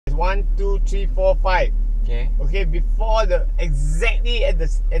1, 2, 3, 4, 5. Okay. Okay, before exactly at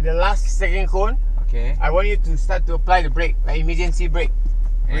the last second cone. Okay. I want you to start to apply the brake, like emergency brake.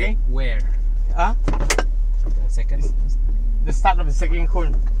 Okay. Where? The second. The start of the second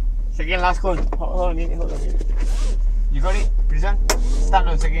cone. Second last cone. Hold on a minute. You got it? This one? Start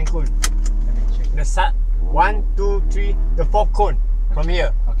of the second cone. Let me check. The start. 1, 2, 3. The fourth cone from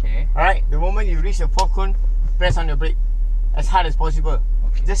here. Okay. Alright. The moment you reach the fourth cone, press on the brake as hard as possible.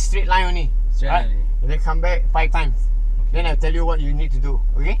 Okay. Just straight line only. Straight line only. And then come back 5 times. Okay. Then I'll tell you what you need to do.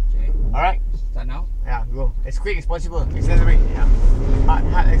 Okay? Okay. Alright. Start now. Yeah, go. As quick as possible. Accelerate. Yeah. Hard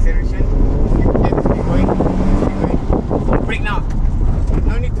acceleration. Keep going. Brake now.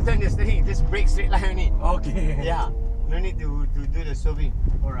 No need to turn the steering. Just brake straight line only. Okay. Yeah. No need to do the swerving.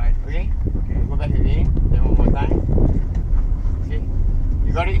 Alright. Okay? Okay. Go back again. Then one more time. Okay.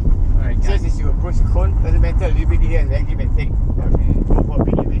 You got it? Alright. Just as you approach the cone, doesn't matter, a little bit here and then give and take. Okay. Go for a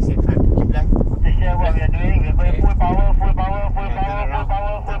bit, at the same time. Keep left. This is what we are doing. We're going full power.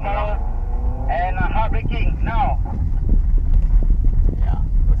 And hard braking now. Yeah.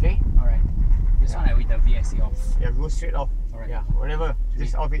 Okay? Alright. This one I with the VSC off. Yeah, go straight off. Alright. Yeah, whatever.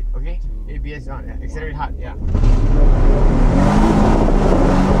 Just off it, okay? ABS on. Yeah. Accelerate hard. Yeah.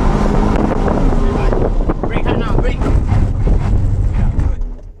 Brake hard now. Brake. Yeah, good.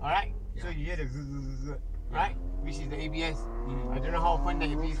 Alright. So you hear the good. Right? Which is the ABS. I don't know how often the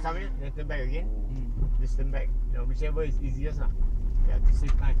ABS come in. Then turn back again. Just turn back. You know, whichever is easiest. Yeah, to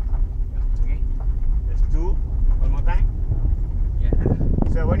save time. Yeah. Okay. That's 2. One more time. Yeah.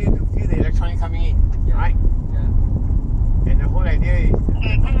 So I want you to feel the electronic coming in. Yeah. Right? Yeah. And the whole idea is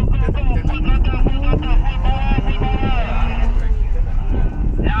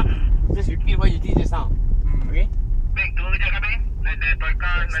just repeat what you did just now. Okay? Baik, tunggu je kami. Let the toy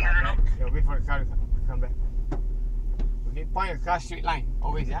car nanti dulu. Yeah, wait for the car to come back. Okay, point your car straight line.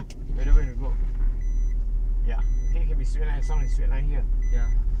 Always, yeah? Wherever you go. Yeah. Okay, it can be straight line as long as straight line here. Yeah.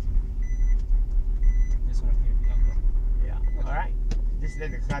 This one here. Yeah. Okay. Alright. Just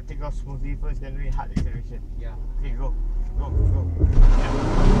let the car take off smoothly first, then really hard acceleration. Yeah. Okay, go. Yeah.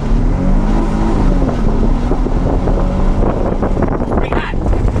 Brake hard.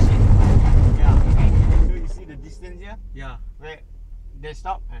 Yeah. Okay. So you see the distance here? Yeah. Where they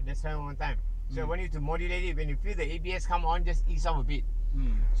stop and let's try one more time. So I want you to modulate it. When you feel the ABS come on, just ease off a bit.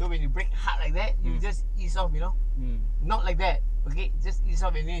 So when you brake hard like that, you just ease off, you know? Not like that. Okay, just ease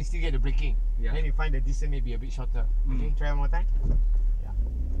off and then you still get the braking. Yeah. Then you find the distance maybe a bit shorter. Okay, try one more time. Yeah.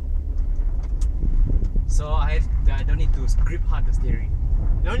 So I don't need to grip hard the steering.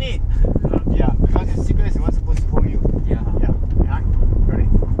 No need. Yeah, because the seatbelt is the one supposed to hold you. Yeah. Yeah. Yeah. Got it?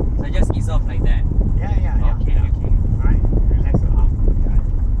 So I just ease off like that. Yeah. Okay. Yeah. Okay. Alright. Relax your arm.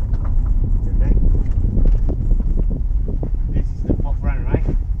 Turn back. This is the fourth run, right?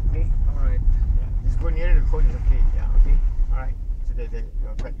 Okay. Alright. Yeah. Just go near the cone is okay. Yeah. Okay. Alright. So that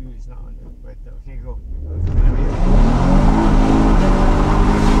your back wheel is not on the. But okay, go.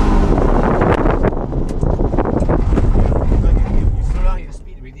 You slow down your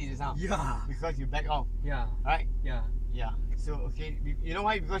speed already just now. Yeah. Because you back off. Yeah. Right? Yeah. Yeah. So okay, you know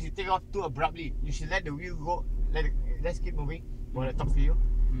why? Because you take off too abruptly. You should let the wheel go. Let's keep moving while I talk to you.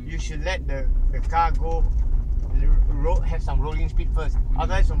 You should let the car go. Have some rolling speed first.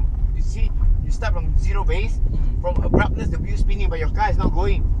 Otherwise, you see, you start from zero base. From abruptness, the wheel spinning, but your car is not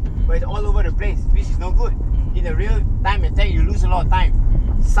going. But it's all over the place, which is no good. In a real time attack, you lose a lot of time.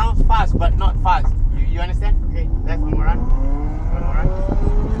 Sounds fast, but not fast. You understand? Okay, left, one more run. One more run.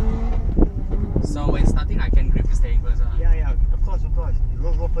 So when starting, I can grip the steering first. Yeah. Of course. You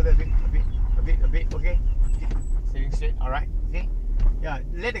go further a bit. Okay. Steering straight. All right. Okay. Yeah.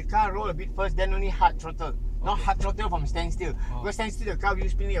 Let the car roll a bit first, then only hard throttle. Not hard throttle from standstill. Because standstill, the car will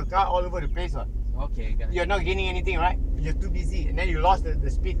spinning your car all over the place. Okay, got it. You're not gaining anything, right? You're too busy, and then you lost the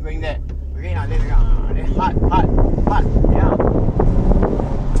speed going there. Okay, now let it go. Then hard. Yeah.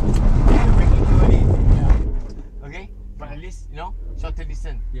 You're braking too early. Yeah. Okay, but at least shorter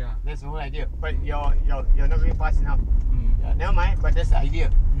distance. Yeah. That's the whole idea. But you're not going fast enough. Yeah, never mind. But that's the idea.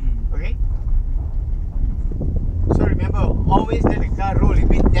 Okay. So remember, always let the car roll a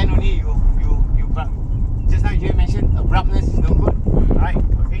bit. Then only you. Just now you mentioned abruptness is no good.